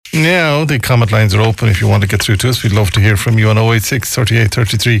Now, the comment lines are open if you want to get through to us. We'd love to hear from you on 086 38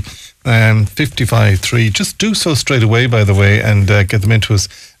 33 55 3. Just do so straight away, by the way, and get them into us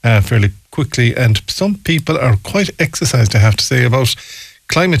fairly quickly. And some people are quite exercised, I have to say, about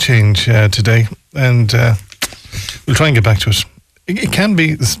climate change today. And we'll try and get back to it. It can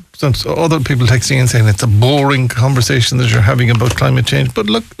be some other people texting and saying it's a boring conversation that you're having about climate change. But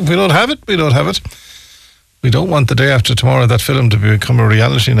look, if we don't have it, we don't have it. We don't want the day after tomorrow that film to become a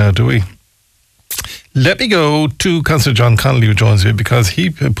reality now, do we? Let me go to Councillor John Connolly, who joins me, because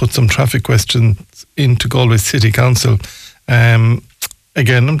he put some traffic questions into Galway City Council.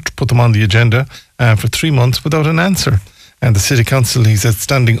 Again, put them on the agenda for 3 months without an answer. And the City Council, he said,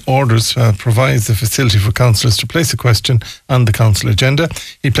 standing orders provides the facility for councillors to place a question on the council agenda.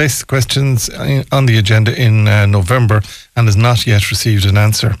 He placed the questions on the agenda in November and has not yet received an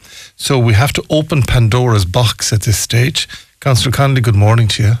answer. So we have to open Pandora's box at this stage. Councillor Connolly, good morning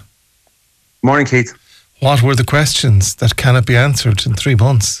to you. Morning, Keith. What were the questions that cannot be answered in 3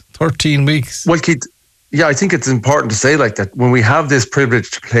 months, 13 weeks? Well, Keith, yeah, I think it's important to say like that when we have this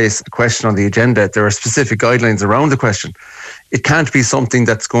privilege to place a question on the agenda, there are specific guidelines around the question. It can't be something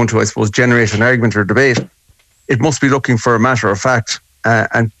that's going to, I suppose, generate an argument or debate. It must be looking for a matter of fact.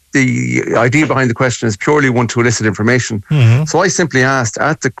 And the idea behind the question is purely one to elicit information. Mm-hmm. So I simply asked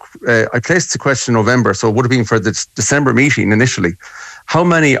I placed the question in November, so it would have been for the December meeting initially. How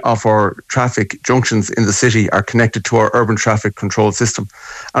many of our traffic junctions in the city are connected to our urban traffic control system?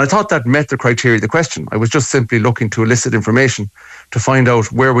 And I thought that met the criteria of the question. I was just simply looking to elicit information to find out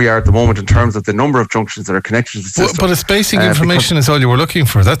where we are at the moment in terms of the number of junctions that are connected to the system. But it's basic information is all you were looking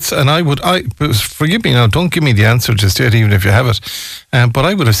for. Forgive me now, don't give me the answer just yet, even if you have it. But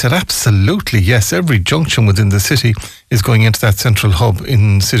I would have said absolutely yes. Every junction within the city is going into that central hub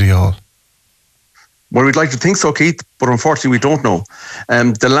in City Hall. Well, we'd like to think so, Keith, but unfortunately we don't know.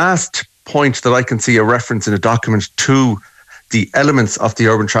 The last point that I can see a reference in a document to the elements of the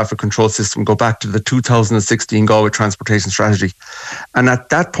urban traffic control system go back to the 2016 Galway Transportation Strategy. And at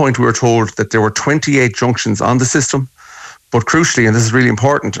that point, we were told that there were 28 junctions on the system, but crucially, and this is really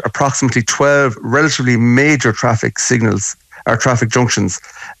important, approximately 12 relatively major traffic signals or traffic junctions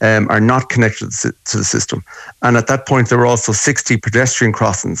are not connected to the system. And at that point, there were also 60 pedestrian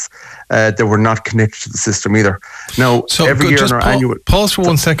crossings that were not connected to the system either. Now, so every year in our annual... Pause for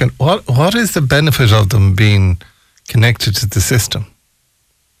 1 second. What is the benefit of them being connected to the system?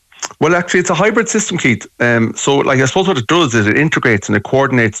 Well, actually, it's a hybrid system, Keith. So, I suppose what it does is it integrates and it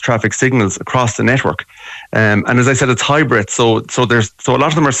coordinates traffic signals across the network. And as I said, it's hybrid. So a lot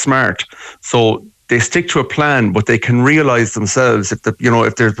of them are smart. So they stick to a plan, but they can realise themselves if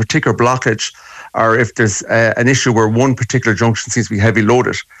there's a particular blockage or if there's an issue where one particular junction seems to be heavy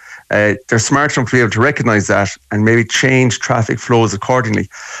loaded. They're smart enough to be able to recognise that and maybe change traffic flows accordingly.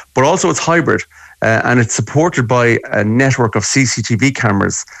 But also it's hybrid. And it's supported by a network of CCTV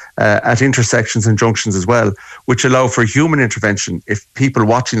cameras at intersections and junctions as well, which allow for human intervention if people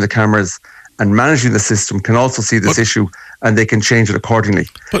watching the cameras and managing the system can also see this issue and they can change it accordingly.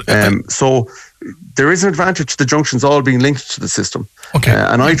 So there is an advantage to the junctions all being linked to the system. Okay.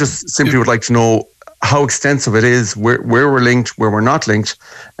 And I just simply would like to know how extensive it is, where we're linked, where we're not linked.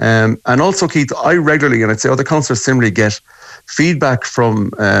 And also, Keith, I regularly, and I'd say other councillors similarly, get feedback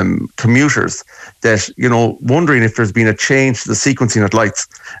from commuters that, wondering if there's been a change to the sequencing at lights.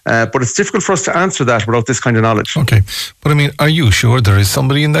 But it's difficult for us to answer that without this kind of knowledge. Okay. But are you sure there is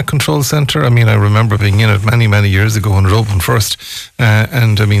somebody in that control centre? I remember being in it many, many years ago when it opened first.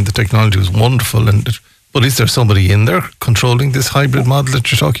 And the technology was wonderful. But is there somebody in there controlling this hybrid model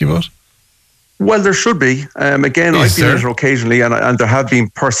that you're talking about? Well, there should be. Again, I've been there occasionally and there have been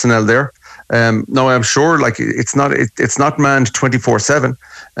personnel there. Now, I'm sure it's not manned 24/7.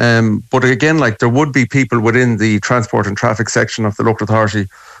 But again, there would be people within the transport and traffic section of the local authority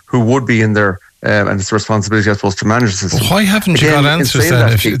who would be in there, and it's a responsibility, I suppose, to manage the system. Well, why haven't you got answers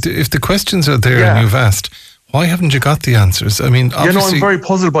then? If the questions are there and you've asked, why haven't you got the answers? Obviously... I'm very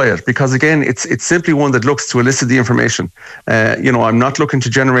puzzled by it because, again, it's simply one that looks to elicit the information. I'm not looking to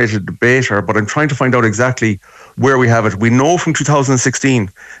generate a debate but I'm trying to find out exactly where we have it. We know from 2016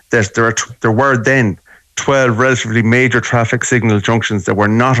 that there were then 12 relatively major traffic signal junctions that were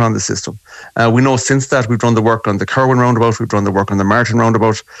not on the system. We know since that we've done the work on the Kerwin roundabout, we've done the work on the Martin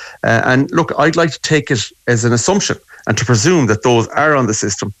roundabout. And look, I'd like to take it as an assumption and to presume that those are on the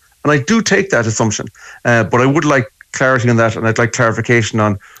system. And I do take that assumption, but I would like clarity on that, and I'd like clarification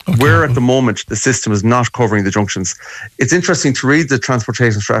on where at the moment the system is not covering the junctions. It's interesting to read the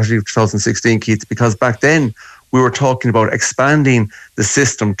Transportation Strategy of 2016, Keith, because back then we were talking about expanding the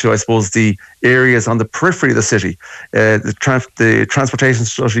system to, I suppose, the areas on the periphery of the city. The transportation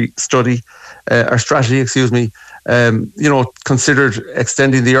strategy, considered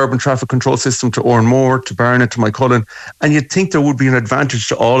extending the urban traffic control system to Oranmore, to Barnet, to Mycullen, and you'd think there would be an advantage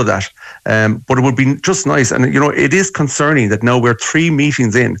to all of that. But it would be just nice. And, it is concerning that now we're 3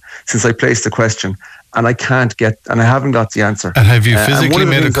 meetings in since I placed the question, and I haven't got the answer. And have you physically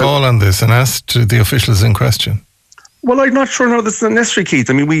made a call on this and asked the officials in question? Well, I'm not sure now this is necessary, Keith.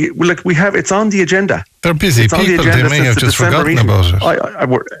 I mean, we have, it's on the agenda. They're busy people, they may have just forgotten about it.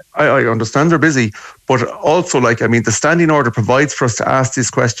 I understand they're busy, but also, the standing order provides for us to ask this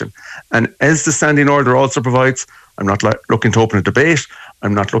question. And as the standing order also provides, I'm not looking to open a debate,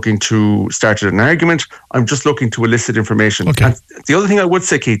 I'm not looking to start an argument, I'm just looking to elicit information. Okay. And the other thing I would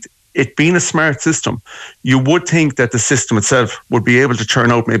say, Keith, it being a smart system, you would think that the system itself would be able to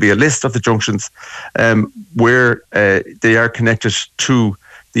churn out maybe a list of the junctions where they are connected to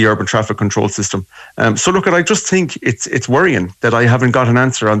the urban traffic control system. So look, I just think it's worrying that I haven't got an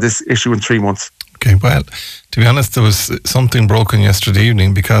answer on this issue in 3 months. Okay, well, to be honest, there was something broken yesterday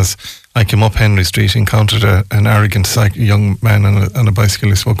evening because I came up Henry Street, encountered an arrogant young man on a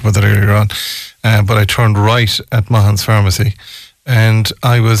bicycle. I spoke about that earlier on. But I turned right at Mahon's Pharmacy, and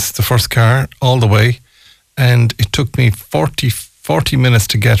I was the first car all the way, and it took me 40 minutes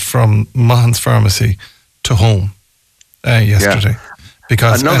to get from Mahon's Pharmacy to home yesterday. Yeah.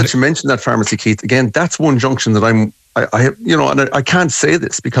 Because and now that you mentioned that pharmacy, Keith, again, that's one junction that and I can't say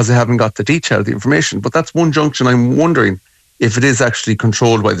this because I haven't got the detail, the information, but that's one junction I'm wondering if it is actually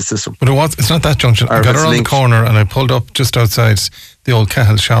controlled by the system. But it's not that junction. I got around the corner and I pulled up just outside the old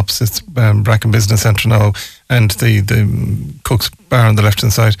Cahill shops. It's Bracken Business Centre now, and the Cook's Bar on the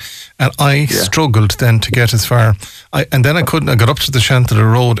left-hand side. And I struggled then to get as far. And then I couldn't. I got up to the Chantala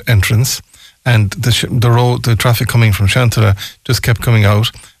Road entrance, and the traffic coming from Chantala just kept coming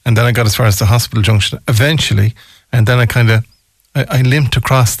out. And then I got as far as the hospital junction eventually. And then I limped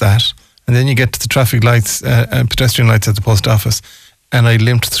across that. And then you get to the traffic lights, pedestrian lights at the post office, and I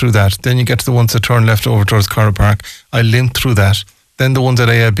limped through that. Then you get to the ones that turn left over towards Cllr Park. I limped through that. Then the ones at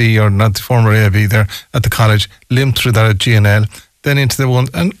AIB, or not the former AIB there at the college, limped through that at GNL. Then into the one,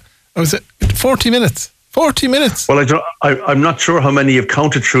 and I was at 40 minutes. 40 minutes. Well, I'm not sure how many you've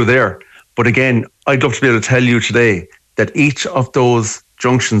counted through there. But again, I'd love to be able to tell you today that each of those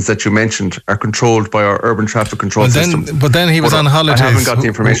junctions that you mentioned are controlled by our urban traffic control system. But then he was on holidays. I haven't got the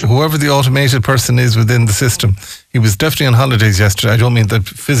information. Whoever the automated person is within the system, he was definitely on holidays yesterday. I don't mean the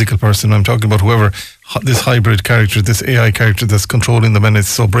physical person. I'm talking about whoever, this hybrid character, this AI character that's controlling them, and it's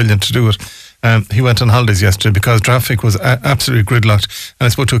so brilliant to do it. He went on holidays yesterday because traffic was absolutely gridlocked. And I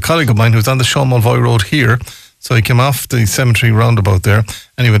spoke to a colleague of mine who was on the Sean Mulvoy Road here. So he came off the cemetery roundabout there,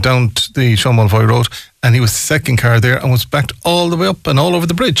 and he went down to the Sean Mulvoy Road, and he was the second car there and was backed all the way up and all over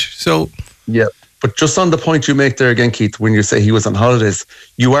the bridge. So, yeah, but just on the point you make there again, Keith, when you say he was on holidays,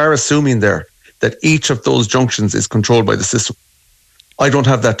 you are assuming there that each of those junctions is controlled by the system. I don't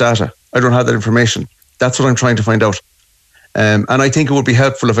have that data. I don't have that information. That's what I'm trying to find out. And I think it would be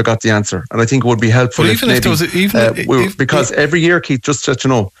helpful if I got the answer. And I think it would be helpful because every year, Keith, just to let you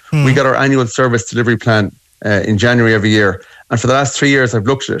know, we got our annual service delivery plan in January every year. And for the last 3 years, I've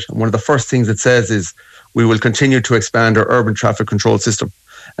looked at it. And one of the first things it says is we will continue to expand our urban traffic control system.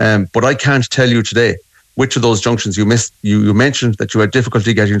 But I can't tell you today which of those junctions you missed. You mentioned that you had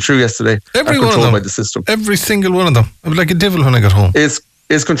difficulty getting through yesterday. Every are one controlled of them, by the system. Every single one of them. I was like a devil when I got home.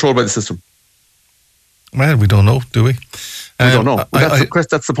 Is controlled by the system. Well, we don't know, do we? We don't know.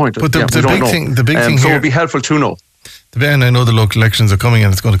 That's the point. But the big thing so here, it would be helpful to know. And I know the local elections are coming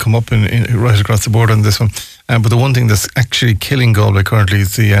and it's going to come up in right across the board on this one. But the one thing that's actually killing Galway currently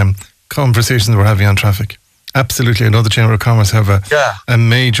is the conversations we're having on traffic. Absolutely. I know the Chamber of Commerce have a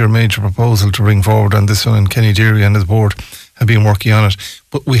major proposal to bring forward on this one, and Kenny Deary and his board have been working on it.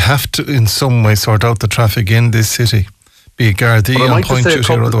 But we have to in some way sort out the traffic in this city, be it Gardaí on point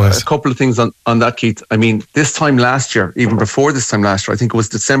duty or otherwise. A couple of things on that, Keith. I mean, this time last year, even before this time last year, I think it was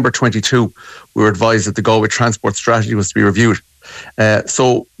December 22, we were advised that the Galway transport strategy was to be reviewed.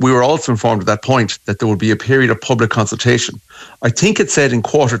 So we were also informed at that point that there would be a period of public consultation. I think it said in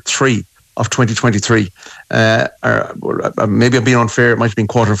Q3 of 2023, or maybe I'm being unfair, it might have been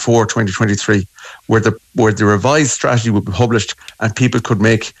Q4 2023, where the revised strategy would be published and people could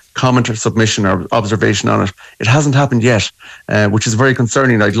make comment or submission or observation on it. It hasn't happened yet, which is very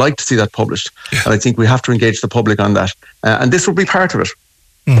concerning. I'd like to see that published, and I think we have to engage the public on that. And this would be part of it.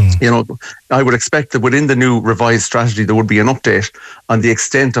 You know, I would expect that within the new revised strategy there would be an update on the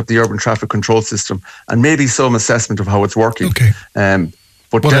extent of the urban traffic control system and maybe some assessment of how it's working. Okay.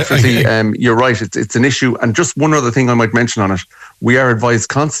 But definitely, you're right. It's an issue. And just one other thing I might mention on it: we are advised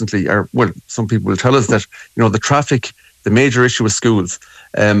constantly, some people will tell us that the traffic, the major issue with schools.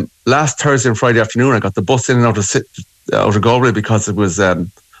 Last Thursday and Friday afternoon, I got the bus in and out of Galway because it was I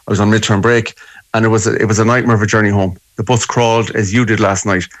was on midterm break, and it was a nightmare of a journey home. The bus crawled as you did last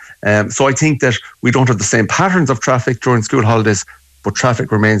night. So I think that we don't have the same patterns of traffic during school holidays, but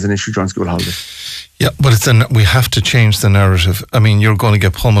traffic remains an issue during school holidays. Yeah, but we have to change the narrative. I mean, you're going to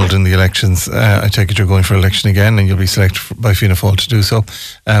get pummeled in the elections. I take it you're going for election again, and you'll be selected by Fianna Fáil to do so.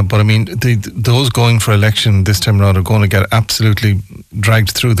 But I mean, those going for election this time around are going to get absolutely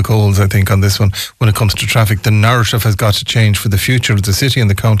dragged through the coals, I think, on this one. When it comes to traffic, the narrative has got to change for the future of the city and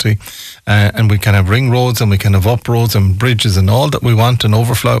the county. And we can have ring roads, and we can have up roads and bridges and all that we want, and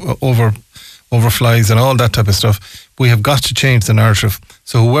overflies and all that type of stuff. We have got to change the narrative.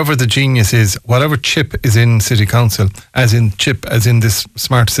 So whoever the genius is, whatever chip is in City Council, as in this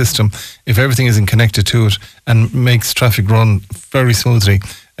smart system, if everything isn't connected to it and makes traffic run very smoothly,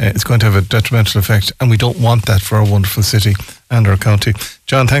 it's going to have a detrimental effect, and we don't want that for our wonderful city and our county.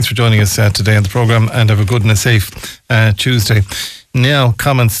 John, thanks for joining us today on the programme, and have a good and a safe Tuesday. Now,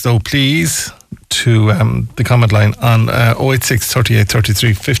 comments though, please, to the comment line on 086 38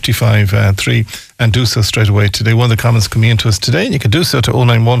 33 55 3, and do so straight away today. One of the comments coming into us today, and you can do so to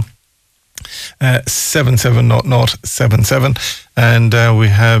 091 770077, and we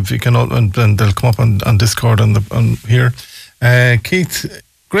have, you can, and they'll come up on Discord on here. Keith,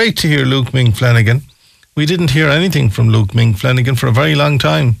 great to hear Luke Ming Flanagan. We didn't hear anything from Luke Ming Flanagan for a very long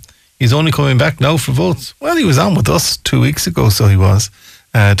time. He's only coming back now for votes. Well, he was on with us 2 weeks ago, so he was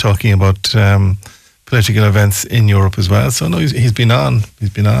talking about political events in Europe as well. So no, he's been on.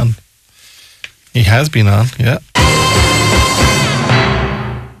 He has been on, yeah.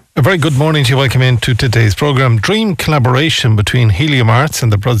 A very good morning to you. Welcome into today's programme. Dream collaboration between Helium Arts and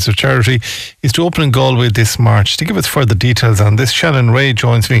the Brothers of Charity is to open in Galway this March. To give us further details on this, Shannon Ray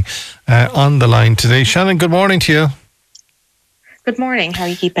joins me on the line today. Shannon, good morning to you. Good morning. How are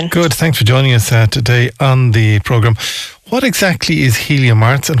you keeping? Good. Thanks for joining us today on the programme. What exactly is Helium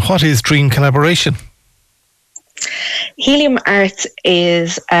Arts, and what is Dream Collaboration? Helium Arts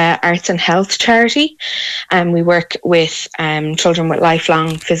is arts and health charity, and we work with children with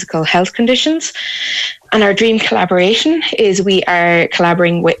lifelong physical health conditions. And our dream collaboration is we are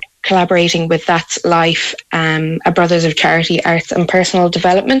collaborating with That's Life, a Brothers of Charity arts and personal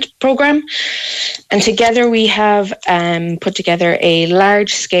development programme. And together we have put together a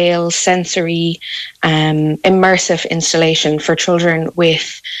large-scale sensory immersive installation for children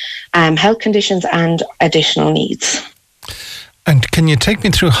with health conditions and additional needs. And can you take me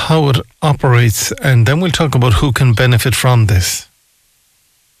through how it operates, and then we'll talk about who can benefit from this?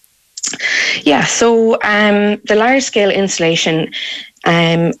 Yeah, so the large-scale installation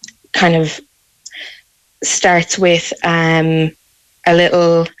kind of starts with a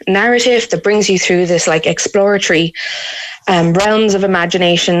little narrative that brings you through this like exploratory realms of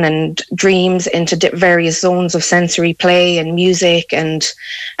imagination and dreams into various zones of sensory play and music and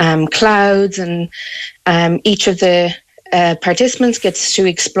clouds, and each of the participants gets to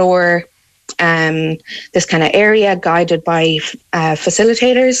explore this kind of area guided by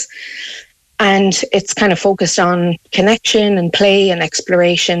facilitators. And it's kind of focused on connection and play and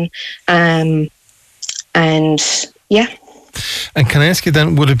exploration. And yeah. And can I ask you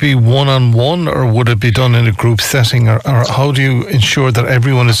then, would it be one-on-one, or would it be done in a group setting? Or how do you ensure that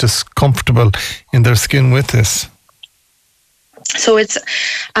everyone is just comfortable in their skin with this? So it's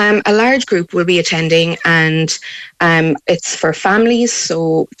a large group will be attending, and it's for families.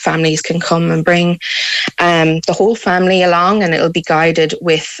 So families can come and bring the whole family along, and it'll be guided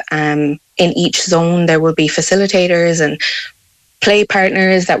with, in each zone, there will be facilitators and play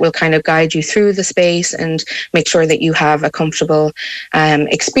partners that will kind of guide you through the space and make sure that you have a comfortable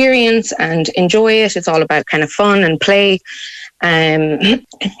experience and enjoy it. It's all about kind of fun and play.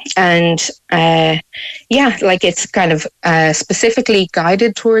 It's kind of specifically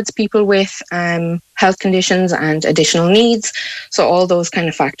guided towards people with health conditions and additional needs. So all those kind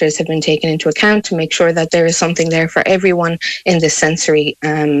of factors have been taken into account to make sure that there is something there for everyone in this sensory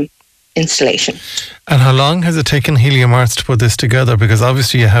installation. And how long has it taken Helium Arts to put this together? Because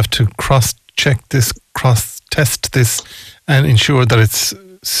obviously you have to cross-check this, cross-test this, and ensure that it's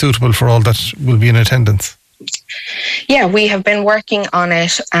suitable for all that will be in attendance. Yeah, we have been working on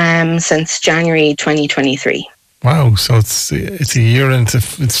it since January 2023. Wow, so it's a year, and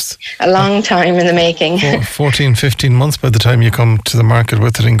it's a long time in the making. 14, 15 months by the time you come to the market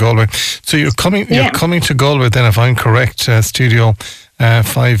with it in Galway. So you're coming to Galway then, if I'm correct, Studio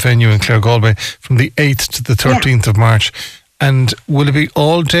 5 venue in Cllr, Galway, from the 8th to the 13th of March. And will it be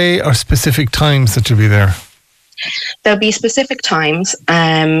all day or specific times that you'll be there? There'll be specific times.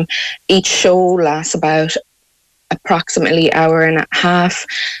 Each show lasts about approximately hour and a half.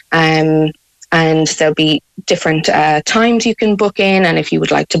 And there'll be different times you can book in. And if you would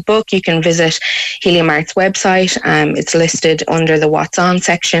like to book, you can visit Helium Arts website. It's listed under the What's On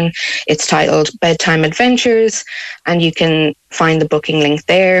section. It's titled Bedtime Adventures, and you can find the booking link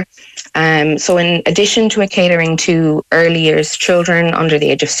there. So in addition to catering to early years children under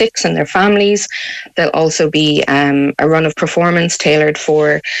the age of 6 and their families, there'll also be a run of performance tailored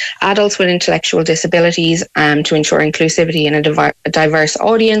for adults with intellectual disabilities to ensure inclusivity in a diverse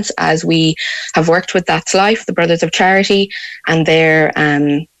audience, as we have worked with That's Life, the Brothers of Charity, and their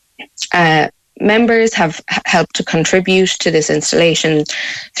members have helped to contribute to this installation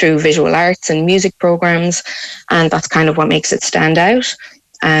through visual arts and music programs, and that's kind of what makes it stand out.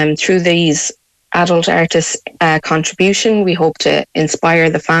 Through these adult artists' contribution, we hope to inspire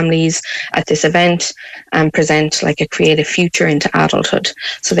the families at this event and present like a creative future into adulthood,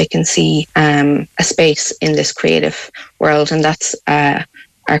 so they can see a space in this creative world, and that's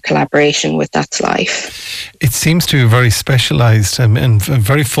our collaboration with That's Life. It seems to be very specialised and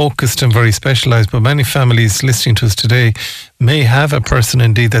very focused and very specialised, but many families listening to us today may have a person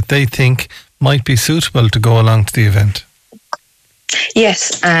indeed that they think might be suitable to go along to the event.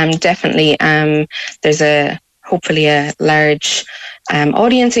 Yes, definitely. There's hopefully a large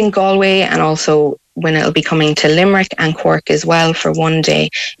audience in Galway, and also when it'll be coming to Limerick and Cork as well for one day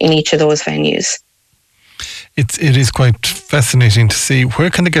in each of those venues. It is quite fascinating to see. Where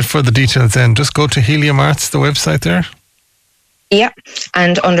can they get further details then? Just go to Helium Arts, the website there? Yeah,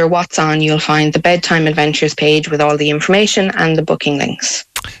 and under What's On, you'll find the Bedtime Adventures page with all the information and the booking links.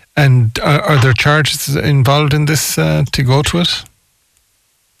 And are there charges involved in this to go to it?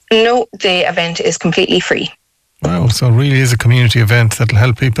 No, the event is completely free. Wow, so it really is a community event that'll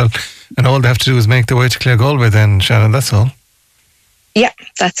help people, and all they have to do is make their way to Cllr Galway then, Shannon, that's all. Yeah,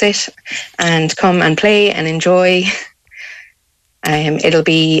 that's it. And come and play and enjoy. It'll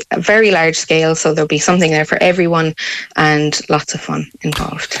be a very large scale, so there'll be something there for everyone and lots of fun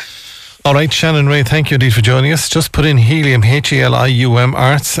involved. All right, Shannon Ray, thank you indeed for joining us. Just put in Helium, Helium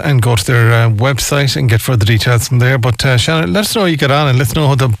Arts, and go to their website and get further details from there. But Shannon, let us know how you get on, and let's know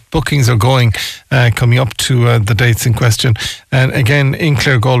how the bookings are going coming up to the dates in question. And again, in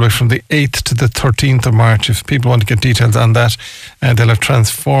Cllr Galway from the 8th to the 13th of March. If people want to get details on that, they'll have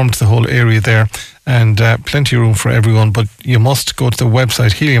transformed the whole area there, and plenty of room for everyone. But you must go to the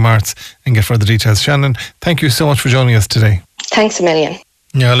website, Helium Arts, and get further details. Shannon, thank you so much for joining us today. Thanks a million.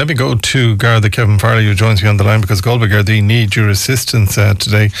 Yeah, let me go to Garda Kevin Farley, who joins me on the line, because Galway Gardaí need your assistance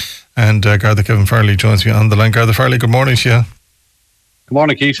today. And Garda Kevin Farley joins me on the line. Garda Farley, good morning to you. Good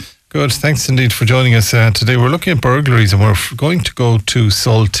morning, Keith. Good, thanks indeed for joining us today. We're looking at burglaries, and we're going to go to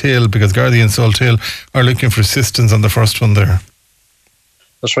Salthill, because Gardaí and Salthill are looking for assistance on the first one there.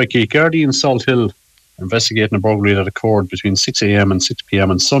 That's right, Keith. Gardaí and Salthill are investigating a burglary that occurred between 6 a.m. and 6 p.m.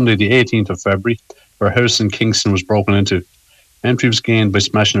 on Sunday, the 18th of February, where a house in Kingston was broken into. Entry was gained by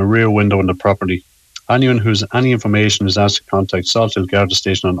smashing a rear window in the property. Anyone who has any information is asked to contact Salthill Garda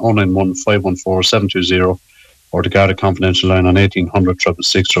Station on 091 514 720 or the Garda Confidential line on 1800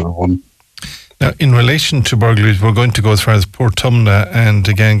 66611. Now, in relation to burglaries, we're going to go as far as Portumna, and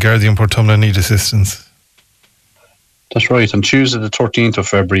again, Gardaí and Portumna need assistance. That's right. On Tuesday the 13th of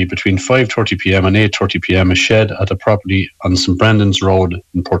February, between 5:30 p.m. and 8:30 p.m, a shed at a property on St Brendan's Road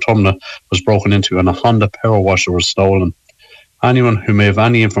in Portumna was broken into, and a Honda power washer was stolen. Anyone who may have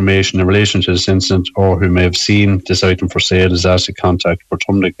any information in relation to this incident or who may have seen this item for sale is asked to contact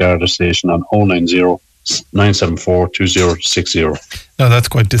Portumna Garda Station on 090 974 2060. Now, that's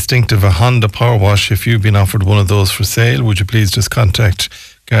quite distinctive, a Honda power wash. If you've been offered one of those for sale, would you please just contact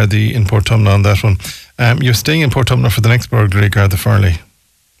Gardaí in Portumna on that one? You're staying in Portumna for the next burglary, Garda Farley.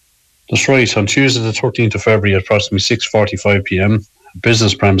 That's right. On Tuesday the 13th of February at approximately 6:45 p.m,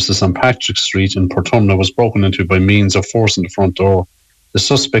 business premises on Patrick Street in Portumna was broken into by means of forcing the front door. The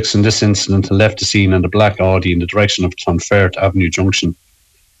suspects in this incident left the scene in a black Audi in the direction of Clonfert Avenue Junction.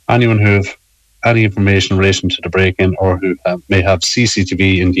 Anyone who have any information in relation to the break-in or who may have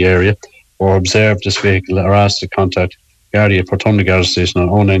CCTV in the area or observed this vehicle are asked to contact Gardaí at Portumna Garda Station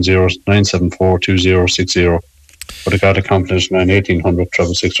on 090 974 2060 or the Garda Confidential line 1800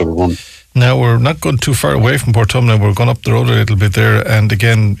 66611. Now, we're not going too far away from Portumna. We're going up the road a little bit there, and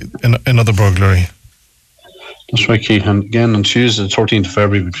again, another burglary. That's right, Keith. And again, on Tuesday, the 13th of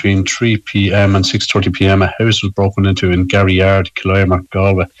February, between 3 p.m. and 6:30 p.m, a house was broken into in Garry Yard, Cllr,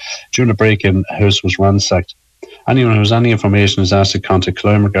 Galway. During the break-in, a house was ransacked. Anyone who has any information is asked to contact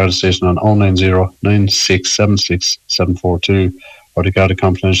Cllr Garda Station on 090 9676 742 or the Garda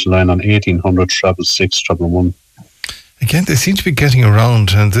Confidential line on 1800 666 111. Again, they seem to be getting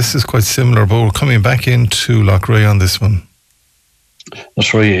around, and this is quite similar, but we're coming back into Loughrea on this one.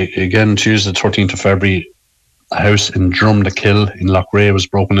 That's right. Again, Tuesday, 13th of February, a house in Drumnakill in Loughrea was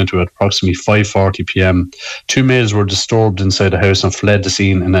broken into at approximately 5:40 p.m. 2 males were disturbed inside the house and fled the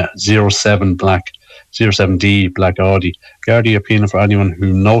scene in a 07D black Audi. Gardaí appealing for anyone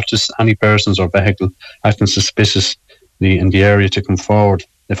who noticed any persons or vehicle acting suspiciously in the area to come forward.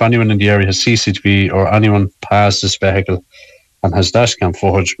 If anyone in the area has CCTV or anyone passed this vehicle and has dashcam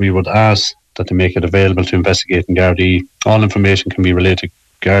footage, we would ask that they make it available to investigating Gardaí. All information can be relayed to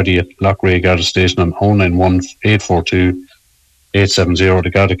Gardaí at Loughrea Garda Station on 091 842 870, the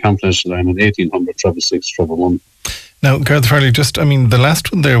Garda Confidential line on 1800 666 111. Now, Garda Farley, the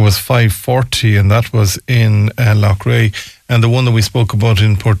last one there was 5:40, and that was in Loughrea, and the one that we spoke about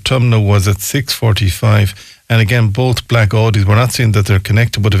in Portumna was at 6:45. And again, both black Audis. We're not saying that they're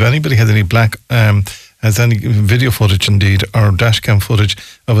connected, but if anybody has any has any video footage indeed, or dashcam footage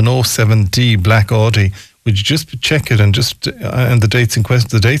of an 07D black Audi, would you just check it and and the dates in question?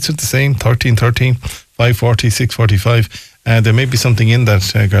 The dates are the same: 1313, 5:40, 6:45. There may be something in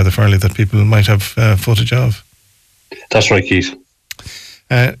that, Garda Farley, that people might have footage of. That's right, Keith.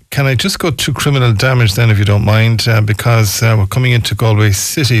 Can I just go to criminal damage then, if you don't mind, because we're coming into Galway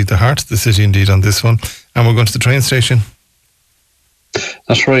City, the heart of the city indeed on this one, and we're going to the train station.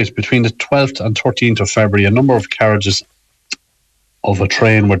 That's right. Between the 12th and 13th of February, a number of carriages of a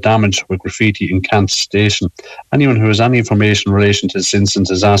train were damaged with graffiti in Kent Station. Anyone who has any information in relation to this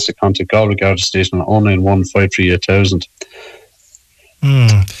incident is asked to contact Galway Garda Station on 091 538 8000.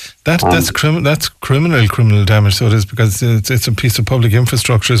 That's criminal damage, so it is, because it's a piece of public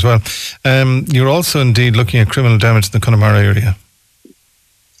infrastructure as well. You're also indeed looking at criminal damage in the Connemara area.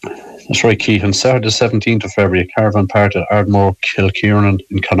 That's right, Keith. On Saturday, the 17th of February, a caravan park at Ardmore Kilkieran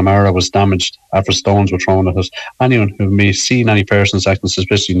in Connemara was damaged after stones were thrown at it. Anyone who may have seen any persons acting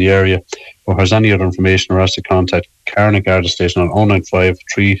suspiciously in the area or has any other information are asked to contact Carna Garda Station on 095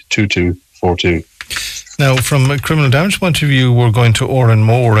 322 42. Now, from a criminal damage point of view, we're going to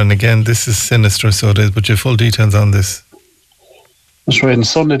Oranmore, and again, this is sinister, so it is, but you have full details on this. That's right. On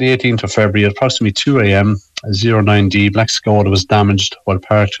Sunday, the 18th of February, at approximately 2 a.m, a 09D black Skoda was damaged while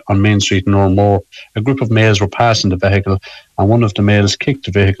parked on Main Street in Oranmore. A group of males were passing the vehicle, and one of the males kicked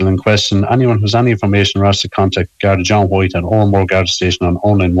the vehicle in question. Anyone who has any information are asked to contact Garda John White at Oranmore Garda Station on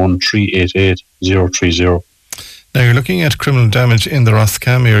 091 388 030. Now, you're looking at criminal damage in the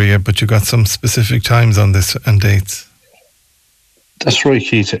Roscommon area, but you got some specific times on this and dates. That's right,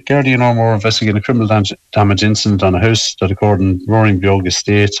 Keith. Gardaí in Oranmore investigating a criminal damage incident on a house that occurred in Roaring Bog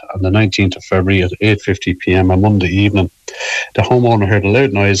Estate on the 19th of February at 8:50 p.m. on Monday evening. The homeowner heard a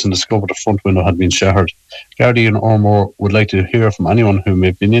loud noise and discovered the front window had been shattered. Gardaí in Oranmore would like to hear from anyone who may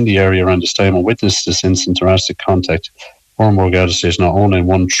have been in the area around this time and witnessed this incident or asked to contact Oranmore Garda Station at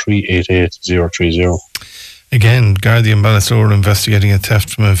 091 388 030. Again, Gardaí in Ballinasloe are investigating a theft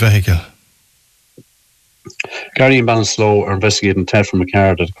from a vehicle. Gardaí in Ballinasloe are investigating theft from a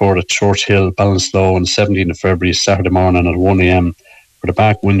car that occurred at Church Hill, Ballinasloe on the 17th of February, Saturday morning at 1 a.m, where the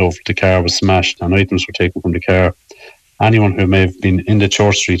back window of the car was smashed and items were taken from the car. Anyone who may have been in the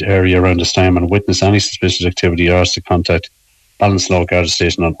Church Street area around this time and witnessed any suspicious activity are asked to contact Ballinasloe Garda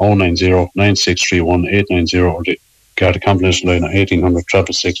Station on 090 9631 890 or the Garda Confidential line on 1800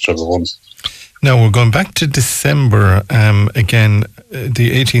 666 111. Now, we're going back to December, again,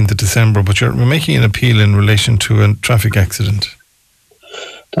 the 18th of December, but we're making an appeal in relation to a traffic accident.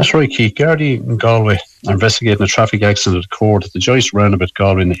 That's right, Keith. Gardaí in Galway are investigating a traffic accident that occurred at the Joyce Roundabout,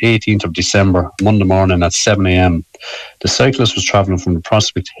 Galway, on the 18th of December, Monday morning at 7 a.m. The cyclist was travelling from the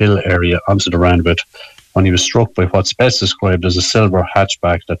Prospect Hill area onto the roundabout when he was struck by what's best described as a silver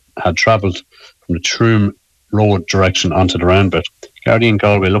hatchback that had travelled from the Troom Road direction onto the roundabout. Gardaí in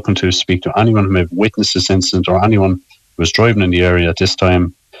Galway looking to speak to anyone who may have witnessed this incident or anyone who was driving in the area at this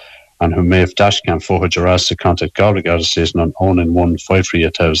time and who may have dashcam footage are asked to contact Galway Garda Station on 091 538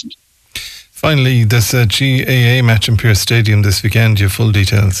 8000. Finally, there's a GAA match in Pearse Stadium this weekend. You have full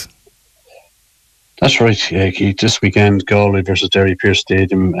details. That's right, Keith. This weekend, Galway versus Derry Pearse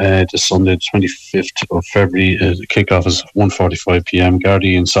Stadium, this Sunday, the 25th of February. The kick-off is 1:45 p.m.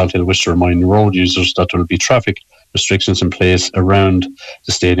 Gardaí in Salthill wish to remind road users that there will be traffic restrictions in place around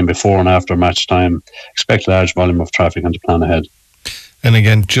the stadium before and after match time. Expect large volume of traffic and to plan ahead. And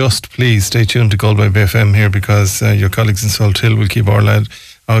again, just please stay tuned to Galway Bay FM here, because your colleagues in Salthill will keep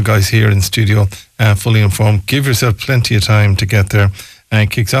our guys here in studio fully informed. Give yourself plenty of time to get there.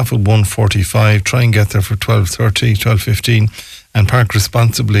 Kicks off at 1:45. Try and get there for 12:30, 12:15, and park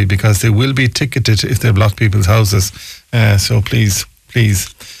responsibly, because they will be ticketed if they block people's houses. So please,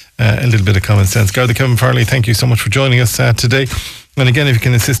 a little bit of common sense. Garda Kevin Farley, thank you so much for joining us today. And again, if you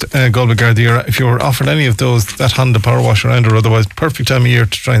can assist Galway Garda, if you're offered any of those, that Honda power wash around, or otherwise, perfect time of year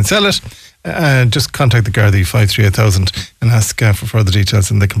to try and sell it, just contact the Gardaí 538,000 and ask for further details,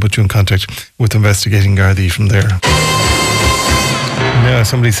 and they can put you in contact with investigating Gardaí from there. Yeah,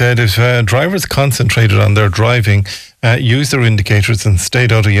 somebody said if drivers concentrated on their driving, use their indicators and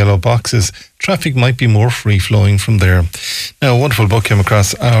stayed out of yellow boxes, traffic might be more free-flowing from there. Now, a wonderful book came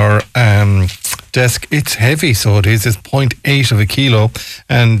across our desk. It's heavy, so it is. It's 0.8 of a kilo,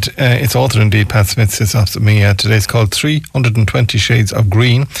 and its author indeed, Pat Smith, sits opposite me today. It's called 320 Shades of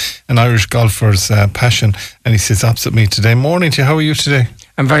Green, an Irish golfer's passion, and he sits opposite me today. Morning to you. How are you today?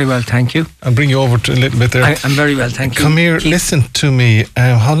 I'm very well, thank you. I'll bring you over to a little bit there. I'm very well, thank you. Come here, listen to me.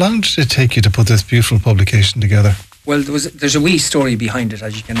 How long did it take you to put this beautiful publication together? Well, there's a wee story behind it,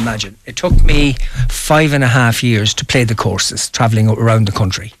 as you can imagine. It took me 5.5 years to play the courses, travelling around the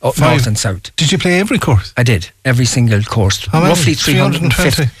country, north and south. Did you play every course? I did, every single course. How many? Roughly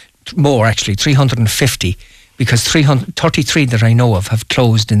 350. More, actually, 350, because 33 that I know of have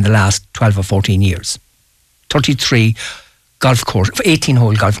closed in the last 12 or 14 years. 33 golf course,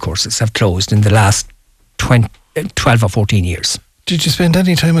 18-hole golf courses have closed in the last 12 or 14 years. Did you spend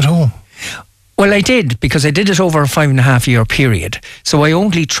any time at home? Well, I did, because I did it over a 5.5 year period. So I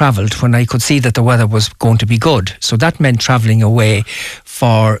only travelled when I could see that the weather was going to be good. So that meant travelling away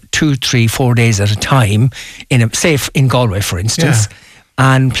for 2, 3, 4 days at a time, in Galway, for instance,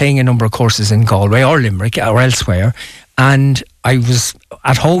 and playing a number of courses in Galway or Limerick or elsewhere. And I was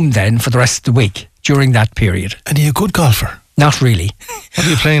at home then for the rest of the week during that period. And are you a good golfer? Not really. What are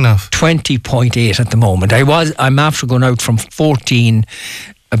you playing off? 20.8 at the moment. I'm after going out from 14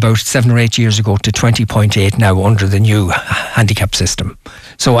 about 7 or 8 years ago to 20.8 now under the new handicap system.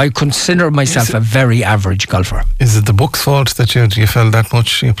 So I consider myself a very average golfer. Is it the book's fault that you fell that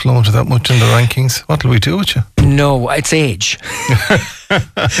much, you plummeted that much in the rankings? What will we do with you? No, it's age.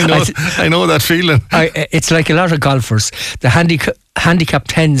 I know that feeling. It's like a lot of golfers. The handicap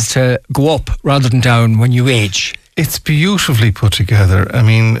tends to go up rather than down when you age. It's beautifully put together. I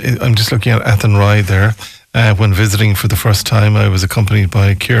mean, I'm just looking at Athenry there. When visiting for the first time, I was accompanied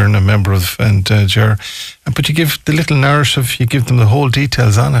by Kieran, a member of, and Ger. But you give the little narrative, you give them the whole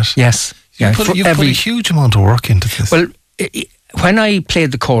details on it. Yes. You've put a huge amount of work into this. Well, when I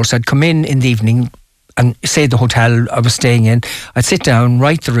played the course, I'd come in the evening and say the hotel I was staying in. I'd sit down,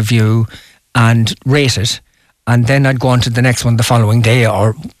 write the review and rate it. And then I'd go on to the next one the following day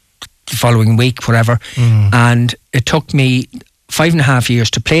or the following week, whatever. And it took me 5.5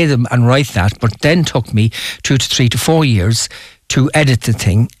 years to play them and write that, but then took me 2 to 3 to 4 years to edit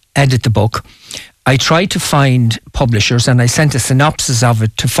the book. I tried to find publishers, and I sent a synopsis of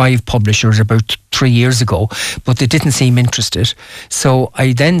it to 5 publishers about 3 years ago, but they didn't seem interested. So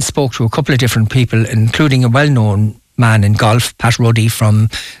I then spoke to a couple of different people, including a well-known man in golf, Pat Ruddy from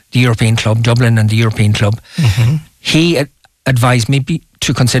the European Club, Dublin and the European Club. He advised me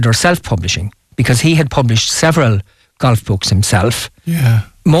to consider self-publishing, because he had published several golf books himself,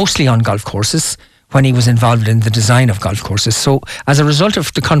 mostly on golf courses, when he was involved in the design of golf courses. So as a result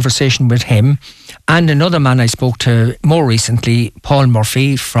of the conversation with him and another man I spoke to more recently, Paul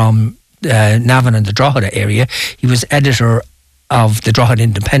Murphy from Navan and the Drogheda area, he was editor of the Drogheda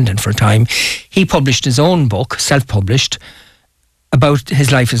Independent for a time. He published his own book, self-published, about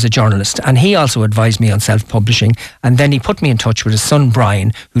his life as a journalist, and he also advised me on self-publishing, and then he put me in touch with his son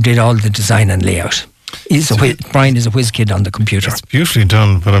Brian, who did all the design and layout. Brian is a whiz kid on the computer. It's beautifully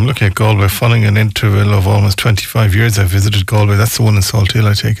done, but I'm looking at Galway, following an interval of almost 25 years I visited Galway. That's the one in Salt Hill,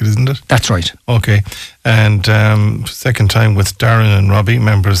 I take it, isn't it? That's right. Okay. And second time with Darren and Robbie,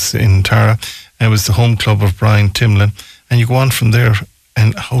 members in Tara. It was the home club of Brian Timlin. And you go on from there,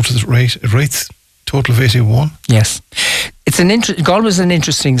 and how does it rate? It rates total of 81? Yes. Galway's an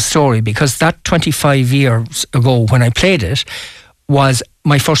interesting story, because that 25 years ago when I played it was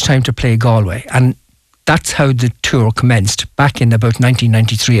my first time to play Galway, and that's how the tour commenced back in about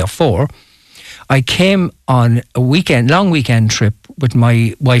 1993 or 4. I came on a long weekend trip with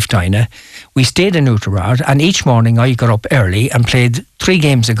my wife Dinah. We stayed in Oughterard, and each morning I got up early and played 3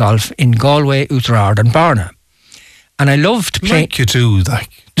 games of golf in Galway, Oughterard and Barna. And I loved playing. Like you do,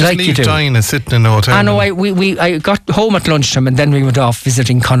 just leave Dinah sitting in the hotel. I know. I got home at lunchtime, and then we went off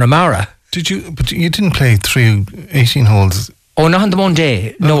visiting Connemara. Did you? But you didn't play 18 holes. Oh, not on the one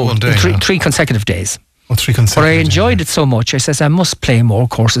day. No, 3 consecutive days. But I enjoyed it so much, I says I must play more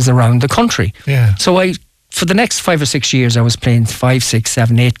courses around the country. Yeah. So I for the next 5 or 6 years, I was playing 5, 6,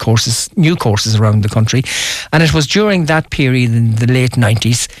 7, 8 courses, new courses around the country. And it was during that period in the late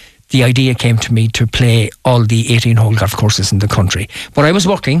 90s, the idea came to me to play all the 18-hole golf courses in the country. But I was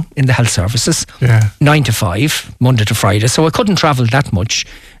working in the health services, 9 to 5, Monday to Friday, so I couldn't travel that much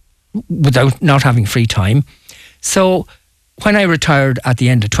without not having free time. So when I retired at the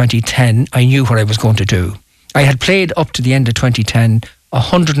end of 2010, I knew what I was going to do. I had played up to the end of 2010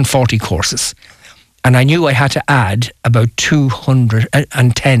 140 courses, and I knew I had to add about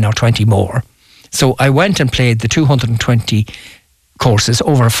 210 or 20 more. So I went and played the 220 courses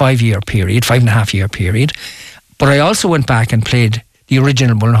over a 5.5-year period. But I also went back and played the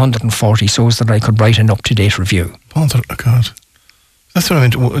original 140 so that I could write an up-to-date review. Oh, God. That's what I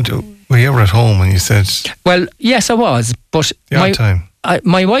meant. Were you ever at home when you said... Well, yes, I was. But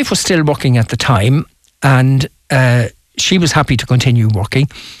my wife was still working at the time, and she was happy to continue working.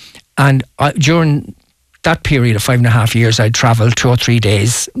 And during that period of 5.5 years, I'd travel 2 or 3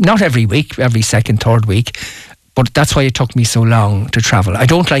 days, not every week, every second, third week. But that's why it took me so long to travel. I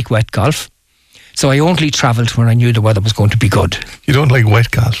don't like wet golf, so I only travelled when I knew the weather was going to be good. You don't like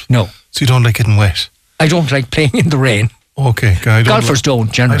wet golf? No. So you don't like getting wet? I don't like playing in the rain. Okay. Golfers don't,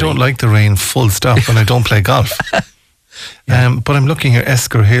 generally. I don't like the rain, full stop, and I don't play golf. But I'm looking here,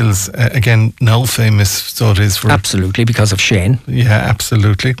 Esker Hills, again, now famous, so it is for... Absolutely, because of Shane. Yeah,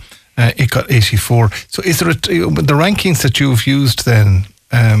 absolutely. It got 84. So is there the rankings that you've used then,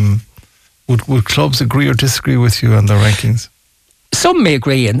 would clubs agree or disagree with you on the rankings? Some may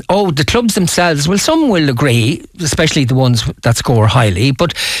agree, and the clubs themselves, well, some will agree, especially the ones that score highly,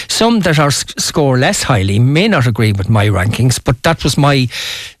 but some that score less highly may not agree with my rankings, but that was my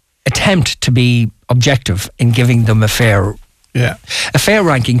attempt to be objective in giving them a fair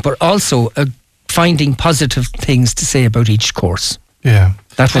ranking, but also finding positive things to say about each course. Yeah.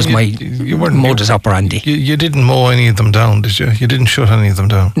 That was my modus operandi. You didn't mow any of them down, did you? You didn't shut any of them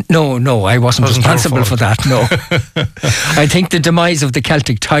down? No, I wasn't responsible for that, no. I think the demise of the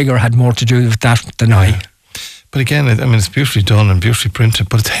Celtic Tiger had more to do with that than I. But again, it's beautifully done and beautifully printed,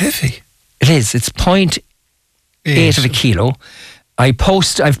 but it's heavy. It is. It's 0.8 of a kilo. I've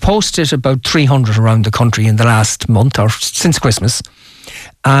posted about 300 around the country in the last month or since Christmas,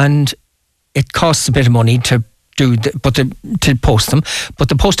 and it costs a bit of money to post them, but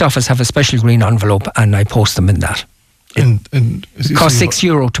the post office have a special green envelope and I post them in that. It costs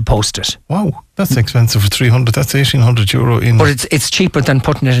 €6 to post it. Wow, that's expensive for 300. That's €1,800 in. But it's cheaper than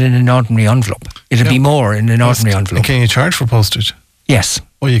putting it in an ordinary envelope. It'll be more in an ordinary envelope. And can you charge for postage? Yes.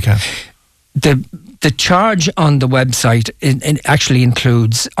 Oh, you can. The charge on the website actually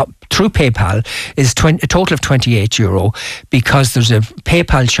includes, through PayPal, is a total of €28 because there's a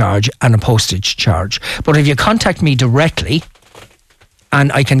PayPal charge and a postage charge. But if you contact me directly,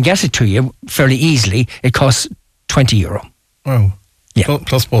 and I can get it to you fairly easily, it costs €20. Wow. Yeah.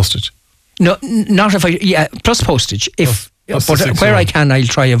 Plus postage? No, not if plus postage. But where I can, I'll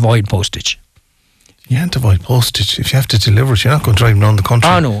try avoid postage. You can't avoid postage. If you have to deliver it, you're not going to drive them around the country.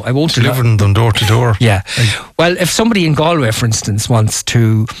 Oh, no, I won't. Delivering them door to door. Yeah. Well, if somebody in Galway, for instance, wants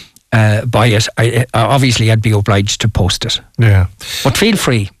to buy it, obviously I'd be obliged to post it. Yeah. But feel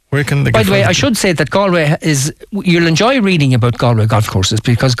free. Where can they By the way, I should say that Galway you'll enjoy reading about Galway golf courses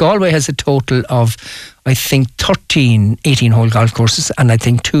because Galway has a total of, I think, 13 18-hole golf courses and I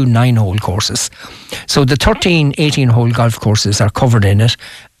think 2 9-hole courses. So the 13 18-hole golf courses are covered in it.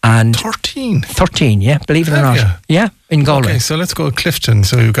 And 13, yeah, believe it or not. Yeah, in Galway. Okay, so let's go to Clifton.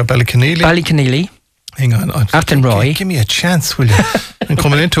 So you've got Ballyconneely. Hang on. Athenroy. Give me a chance, will you? I'm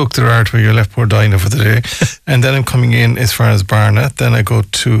coming into Cllr where you left poor Dinah for the day. And then I'm coming in as far as Barna. Then I go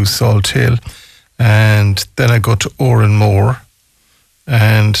to Salthill. And then I go to Oranmore.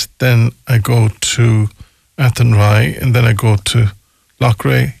 And then I go to Athenroy. And then I go to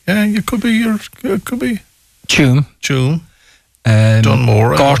Lochray. Yeah, it could be. Tuam.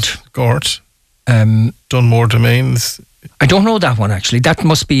 Dunmore. Gort. Dunmore Domains. I don't know that one actually. That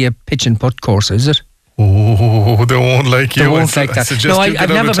must be a pitch and putt course, is it? Oh, they won't like you. They won't like that. No, I've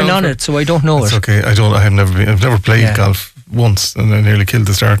never been on it, so I don't know it. Okay, I've never played golf once, and I nearly killed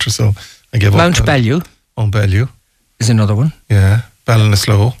the starter, so I gave up. Mount Bellew. Mount Bellew is another one. Yeah,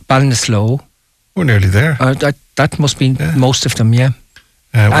 Ballinasloe. We're nearly there. That must be most of them. Yeah.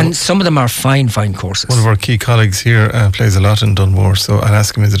 And some of them are fine courses. One of our key colleagues here plays a lot in Dunmore, so I'll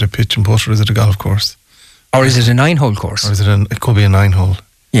ask him, is it a pitch and putt or is it a golf course? Or is it a 9-hole course? Or is it could be a 9-hole.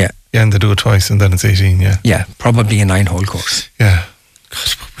 Yeah. Yeah, and they do it twice and then it's 18, yeah. Yeah, probably a 9-hole course. Yeah.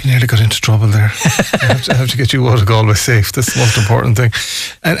 God, we nearly got into trouble there. I have to get you out of Galway safe. That's the most important thing.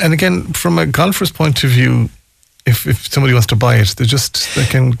 And again, from a golfer's point of view, if somebody wants to buy it, they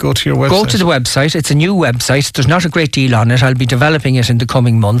can go to your website. Go to the website. It's a new website. There's not a great deal on it. I'll be developing it in the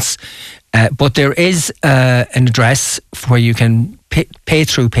coming months. But there is an address where you can pay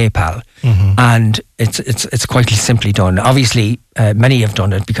through PayPal, and it's quite simply done. Obviously, many have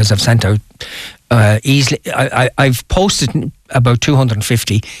done it because I've sent out easily. I've posted about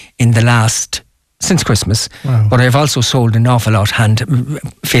 250 in the last since Christmas, wow. But I've also sold an awful lot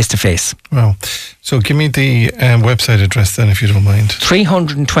face to face. Wow! So give me the website address then, if you don't mind.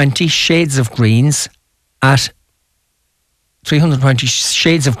 320 Shades of Greens at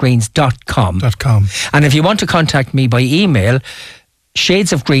 320shadesofgreens.com. And if you want to contact me by email,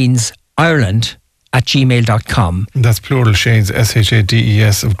 shadesofgreens@gmail.com. That's plural shades,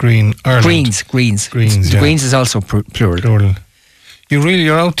 SHADES of green, Ireland. Greens. Yeah. Greens is also plural.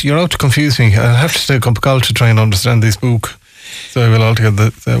 You're out to confuse me. I have to take up golf to try and understand this book. So I will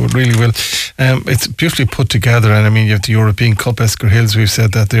altogether. That really will. It's beautifully put together, and I mean you have the European Cup, Esker Hills. We've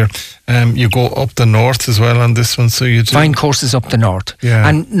said that there. You go up the north as well on this one, so you do fine courses up the north. Yeah.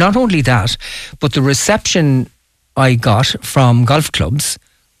 And not only that, but the reception I got from golf clubs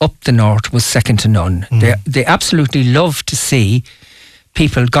up the north was second to none. They absolutely love to see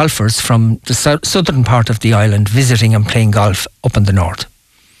golfers from the southern part of the island visiting and playing golf up in the north.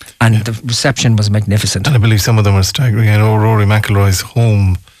 And the reception was magnificent. And I believe some of them are staggering. I know Rory McIlroy's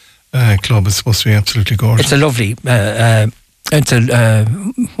home club is supposed to be absolutely gorgeous. It's a lovely...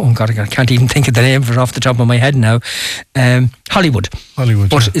 oh God, I can't even think of the name of it off the top of my head now. Hollywood.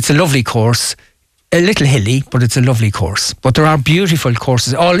 But it's a lovely course. A little hilly, but it's a lovely course. But there are beautiful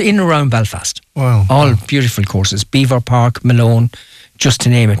courses all in and around Belfast. Wow. All beautiful courses. Beaver Park, Malone, just to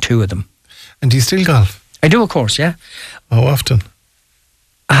name it, two of them. And do you still golf? I do, of course, yeah. How often?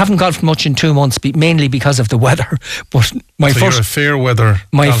 I haven't golfed much in 2 months, mainly because of the weather. But you're a fair weather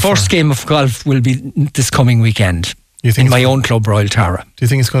golfer. First game of golf will be this coming weekend in my own club, Royal Tara. Do you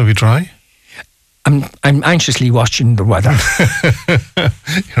think it's going to be dry? I'm anxiously watching the weather.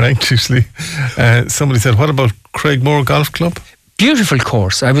 You're anxiously. Somebody said, what about Craigmore Golf Club? Beautiful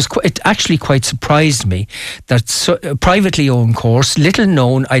course. It actually quite surprised me that a privately owned course, little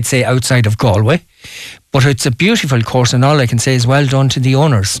known, I'd say, outside of Galway, but it's a beautiful course, and all I can say is well done to the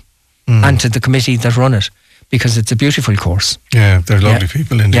owners and to the committee that run it, because it's a beautiful course. Yeah, they're lovely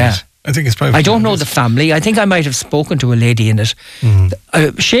people indeed. Yeah. I think it's private. I don't know the family. I think I might have spoken to a lady in it.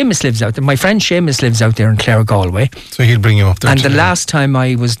 Seamus lives out there. My friend Seamus lives out there in Cllr, Galway. So he'll bring you up there. And the last time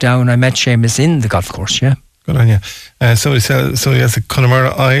I was down, I met Seamus in the golf course, yeah. Good on you. Somebody said, so he has the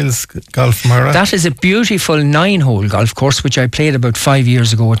Connemara Isles Golf Mara. That is a beautiful 9-hole golf course, which I played about 5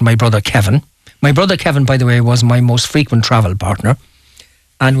 years ago with my brother Kevin. My brother Kevin, by the way, was my most frequent travel partner.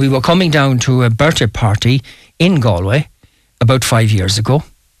 And we were coming down to a birthday party in Galway about 5 years ago.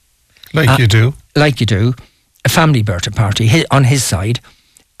 Like you do. A family birthday party on his side.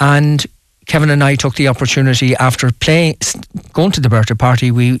 And Kevin and I took the opportunity after going to the birthday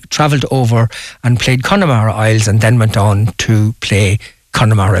party. We travelled over and played Connemara Isles and then went on to play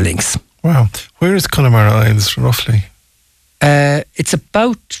Connemara Links. Wow. Where is Connemara Isles roughly? It's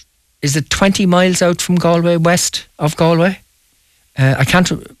about, is it 20 miles out from Galway, west of Galway?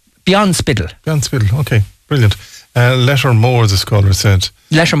 Beyond Spiddle. Beyond Spiddle, okay. Brilliant. Lettermore, the scholar said.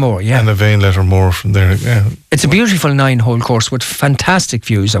 Lettermore, yeah. And a vein Lettermore from there. Yeah. It's a beautiful 9-hole course with fantastic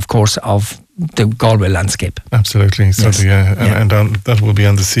views, of course, of the Galway landscape. Absolutely. So yes. And that will be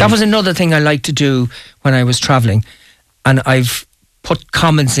on the sea. That was another thing I liked to do when I was travelling. And I've put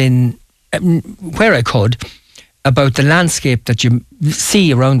comments in where I could about the landscape that you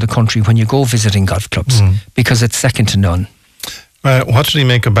see around the country when you go visiting golf clubs, because it's second to none. What did he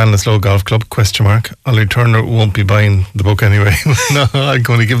make of Ballinasloe Golf Club? ? Ollie Turner won't be buying the book anyway. No, I'm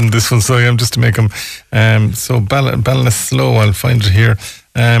going to give him this one, so I am, just to make him. So Ballinasloe, I'll find it here.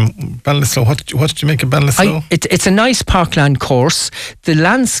 Ballinasloe, what did you make of Ballinasloe? It's a nice parkland course. The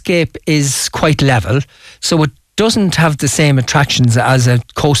landscape is quite level, so it doesn't have the same attractions as a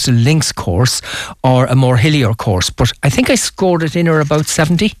coastal links course or a more hillier course. But I think I scored it in or about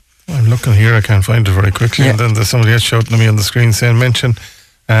 70. I'm looking here, I can't find it very quickly. Yeah. And then there's somebody else shouting at me on the screen saying, mention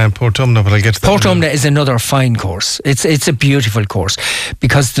Portumna, but I'll get to that. Portumna is another fine course. It's a beautiful course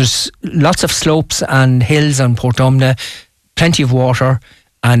because there's lots of slopes and hills on Portumna, plenty of water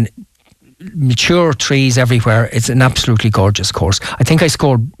and mature trees everywhere. It's an absolutely gorgeous course. I think I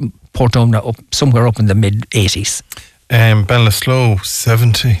scored Portumna somewhere up in the mid-80s. Ballinasloe,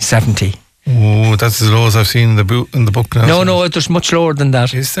 70. 70. Oh, that's as low as I've seen in the book now. No, there's much lower than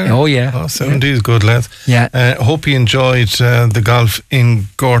that. Is there? Oh, yeah. Oh, 70 is good, lad. Yeah. Hope you enjoyed the golf in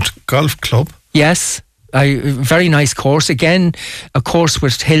Gort Golf Club. Yes. Very nice course. Again, a course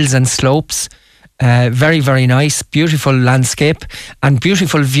with hills and slopes. Very, very nice, beautiful landscape and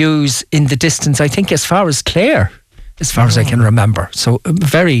beautiful views in the distance, I think as far as Cllr, as far as I can remember. So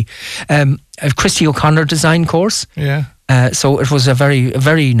very, a Christy O'Connor design course. Yeah. So it was a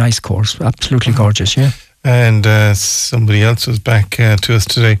very nice course, absolutely gorgeous, yeah. And somebody else was back to us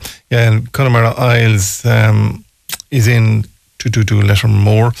today. Yeah, and Connemara Isles is in 222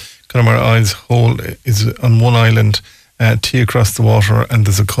 Lettermore. Connemara Isles Hole is on one island, T across the water, and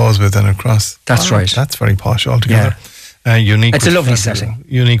there's a causeway then across. That's right. That's very posh altogether. Unique. It's a lovely setting.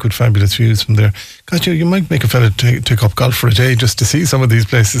 Unique with fabulous views from there. God, you might make a fella take up golf for a day just to see some of these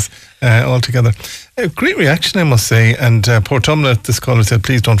places altogether. Great reaction, I must say. And Portumna, this caller said,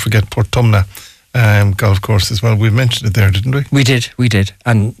 please don't forget Portumna golf course as well. We mentioned it there, didn't we? We did.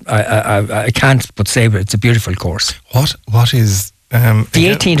 And I can't but say it's a beautiful course. What is... the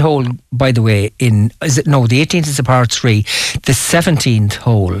 18th hole, by the way, the 18th is a par 3. The 17th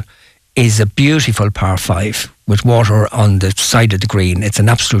hole is a beautiful par 5 with water on the side of the green. It's an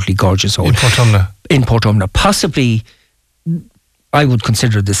absolutely gorgeous hole. In Portumna. Possibly, I would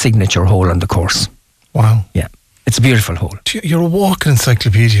consider the signature hole on the course. Wow. Yeah. It's a beautiful hole. You're a walking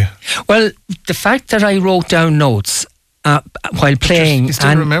encyclopedia. Well, the fact that I wrote down notes while playing... You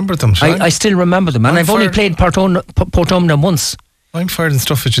still remember them, I still remember them. And I've only played Portumna once. I'm firing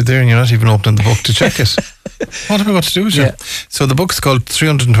stuff at you there and you're not even opening the book to check it. What have I got to do with you? So the book's called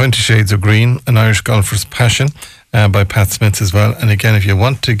 320 Shades of Green, An Irish Golfer's Passion, by Pat Smith as well. And again, if you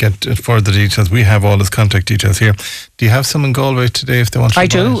want to get further details, we have all his contact details here. Do you have some in Galway today if they want to buy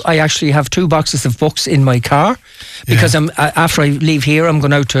it? I actually have 2 boxes of books in my car because after I leave here, I'm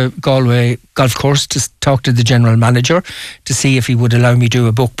going out to Galway Golf Course to talk to the general manager to see if he would allow me to do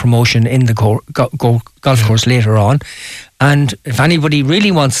a book promotion in the golf course later on. And if anybody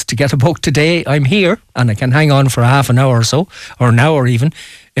really wants to get a book today, I'm here and I can hang on for a half an hour or so, or an hour even,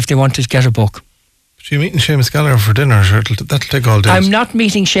 if they want to get a book. So you're meeting Seamus Cllr for dinner, sure, that'll take all day. I'm not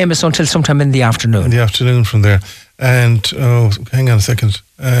meeting Seamus until sometime in the afternoon. In the afternoon from there. And, hang on a second.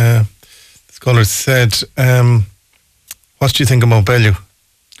 The scholar said, what do you think about Bellew?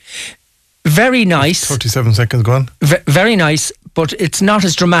 Very nice. 37 seconds, go on. Very nice, but it's not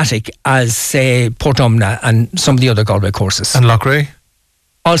as dramatic as, say, Portumna and some of the other Galway courses. And Lochray?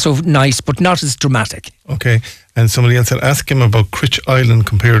 Also nice, but not as dramatic. Okay. And somebody else said, ask him about Critch Island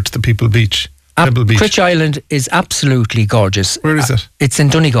compared to the Pebble Beach. Critch Island is absolutely gorgeous. Where is it? It's in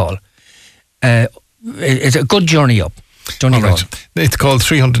Donegal. It's a good journey up. Donegal. Right. It's called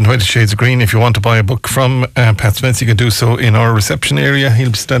 320 Shades of Green. If you want to buy a book from Pat Smith, you can do so in our reception area.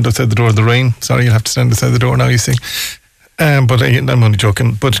 He'll stand outside the door of the rain. Sorry, you'll have to stand outside the door now, you see. But I'm only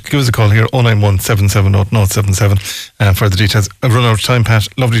joking. But give us a call here, 091 770 077 for the details. I've run out of time, Pat.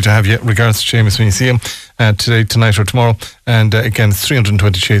 Lovely to have you. Regards to Seamus when you see him today, tonight or tomorrow. And again, it's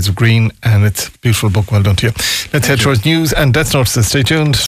 320 Shades of Green and it's a beautiful book. Well done to you. Let's head towards news and Death Notes. Stay tuned.